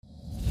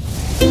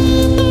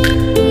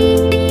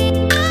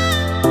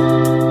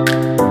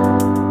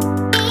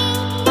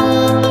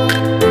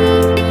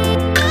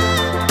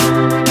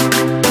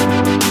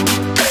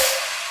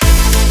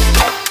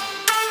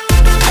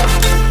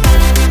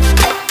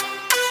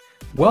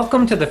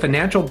Welcome to the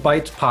Financial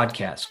Bites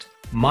podcast.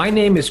 My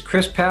name is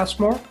Chris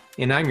Passmore,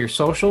 and I'm your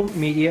social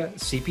media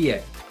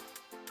CPA.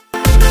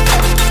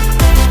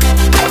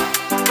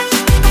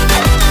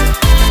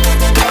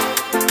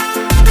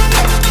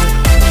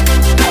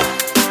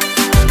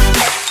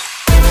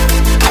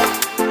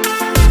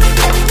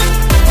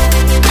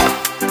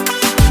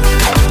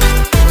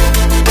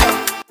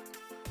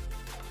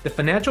 The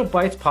Financial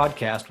Bites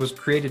podcast was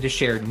created to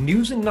share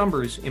news and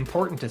numbers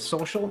important to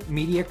social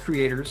media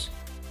creators,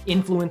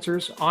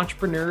 influencers,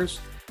 entrepreneurs,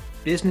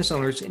 business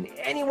owners, and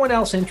anyone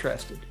else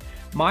interested.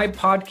 My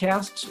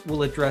podcasts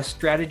will address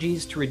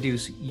strategies to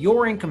reduce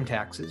your income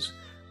taxes,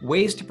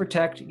 ways to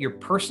protect your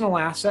personal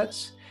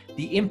assets,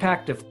 the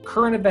impact of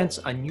current events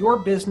on your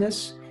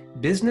business,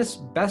 business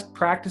best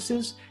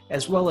practices,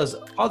 as well as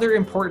other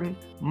important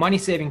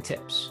money-saving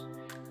tips.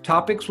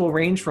 Topics will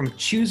range from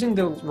choosing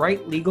the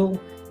right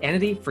legal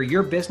entity for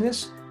your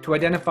business to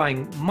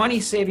identifying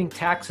money-saving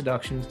tax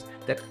deductions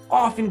that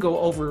often go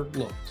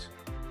overlooked.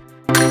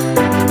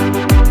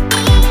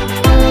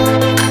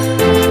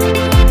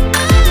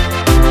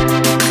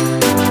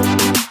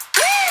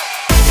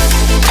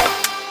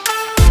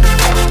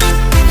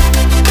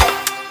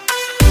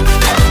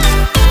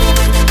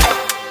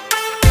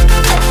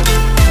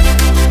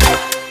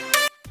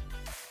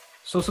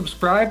 So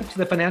subscribe to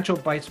the Financial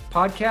Bites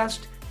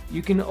podcast.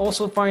 You can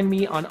also find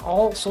me on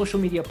all social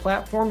media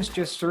platforms.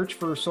 Just search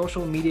for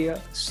Social Media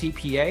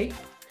CPA.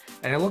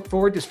 And I look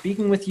forward to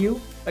speaking with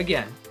you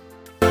again.